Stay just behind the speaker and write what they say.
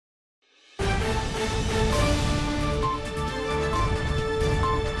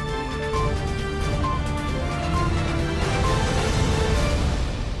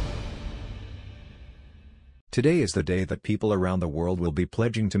Today is the day that people around the world will be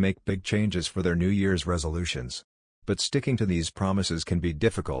pledging to make big changes for their New Year's resolutions. But sticking to these promises can be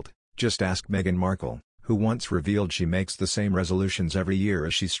difficult. Just ask Meghan Markle, who once revealed she makes the same resolutions every year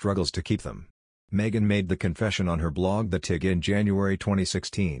as she struggles to keep them. Meghan made the confession on her blog The Tig in January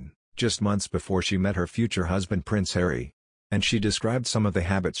 2016, just months before she met her future husband Prince Harry. And she described some of the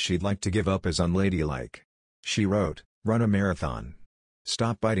habits she'd like to give up as unladylike. She wrote, "Run a marathon.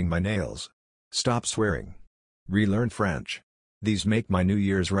 Stop biting my nails. Stop swearing. Relearn French. These make my New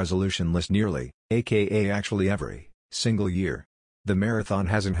Year's resolution list nearly, aka actually every, single year. The marathon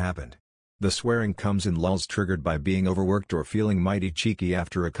hasn't happened. The swearing comes in lulls triggered by being overworked or feeling mighty cheeky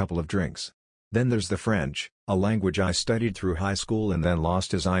after a couple of drinks. Then there's the French, a language I studied through high school and then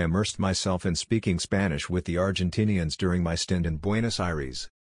lost as I immersed myself in speaking Spanish with the Argentinians during my stint in Buenos Aires.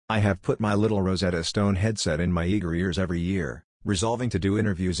 I have put my little Rosetta Stone headset in my eager ears every year, resolving to do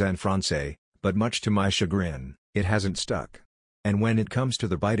interviews en français, but much to my chagrin, it hasn't stuck. And when it comes to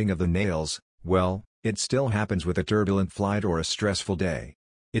the biting of the nails, well, it still happens with a turbulent flight or a stressful day.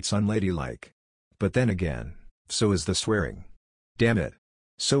 It's unladylike. But then again, so is the swearing. Damn it."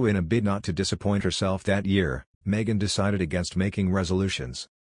 So in a bid not to disappoint herself that year, Meghan decided against making resolutions.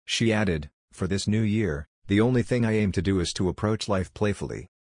 She added, "For this new year, the only thing I aim to do is to approach life playfully.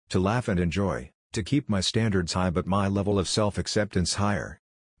 To laugh and enjoy, to keep my standards high but my level of self-acceptance higher.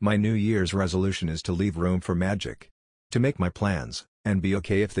 My New Year's resolution is to leave room for magic. To make my plans, and be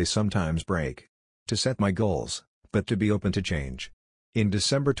okay if they sometimes break. To set my goals, but to be open to change." In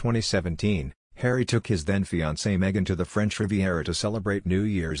December 2017, Harry took his then-fiancée Meghan to the French Riviera to celebrate New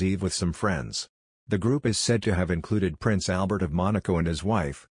Year's Eve with some friends. The group is said to have included Prince Albert of Monaco and his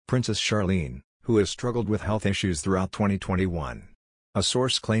wife, Princess Charlene, who has struggled with health issues throughout 2021. A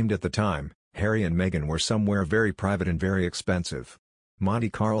source claimed at the time, Harry and Meghan were somewhere very private and very expensive.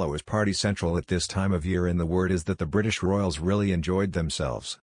 Monte Carlo is party central at this time of year and the word is that the British royals really enjoyed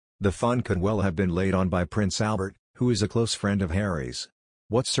themselves. The fun could well have been laid on by Prince Albert, who is a close friend of Harry's.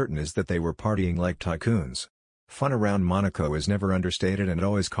 What's certain is that they were partying like tycoons. Fun around Monaco is never understated and it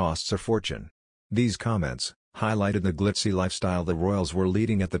always costs a fortune. These comments highlighted the glitzy lifestyle the royals were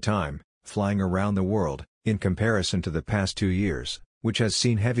leading at the time, flying around the world, in comparison to the past 2 years, which has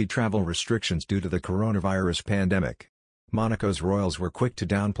seen heavy travel restrictions due to the coronavirus pandemic. Monaco's royals were quick to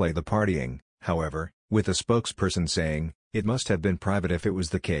downplay the partying, however, with a spokesperson saying, "It must have been private if it was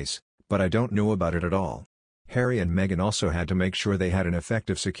the case, but I don't know about it at all." Harry and Meghan also had to make sure they had an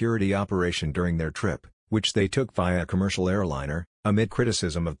effective security operation during their trip, which they took via a commercial airliner, amid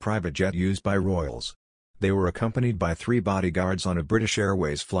criticism of private jet used by royals. They were accompanied by 3 bodyguards on a British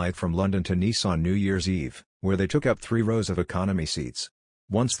Airways flight from London to Nice on New Year's Eve, where they took up 3 rows of economy seats.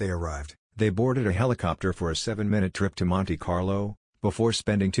 Once they arrived, they boarded a helicopter for a 7-minute trip to Monte Carlo, before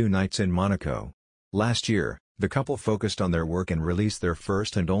spending 2 nights in Monaco. Last year, the couple focused on their work and released their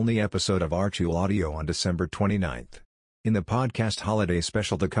first and only episode of Archie audio on December 29. In the podcast holiday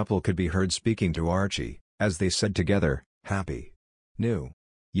special the couple could be heard speaking to Archie, as they said together, "Happy New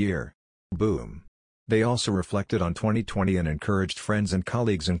Year. Boom." They also reflected on 2020 and encouraged friends and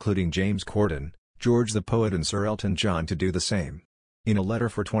colleagues including James Corden, George the Poet and Sir Elton John to do the same. In a letter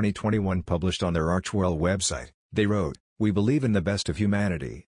for 2021 published on their Archewell website, they wrote, "We believe in the best of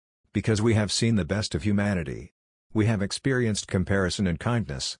humanity. Because we have seen the best of humanity. We have experienced comparison and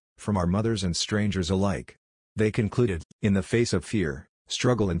kindness, from our mothers and strangers alike." They concluded, "In the face of fear,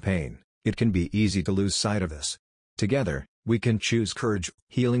 struggle and pain, it can be easy to lose sight of this. Together, we can choose courage,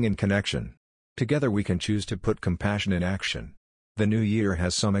 healing and connection. Together we can choose to put compassion in action." The new year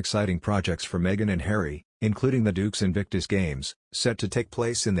has some exciting projects for Meghan and Harry, including the Duke's Invictus Games, set to take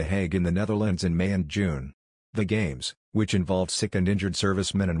place in The Hague in the Netherlands in May and June. The Games, which involved sick and injured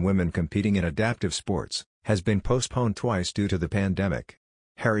servicemen and women competing in adaptive sports, has been postponed twice due to the pandemic.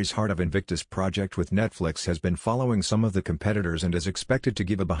 Harry's Heart of Invictus project with Netflix has been following some of the competitors and is expected to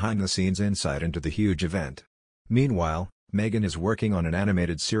give a behind-the-scenes insight into the huge event. Meanwhile, Meghan is working on an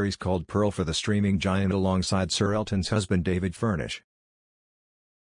animated series called Pearl for the streaming giant alongside Sir Elton's husband David Furnish.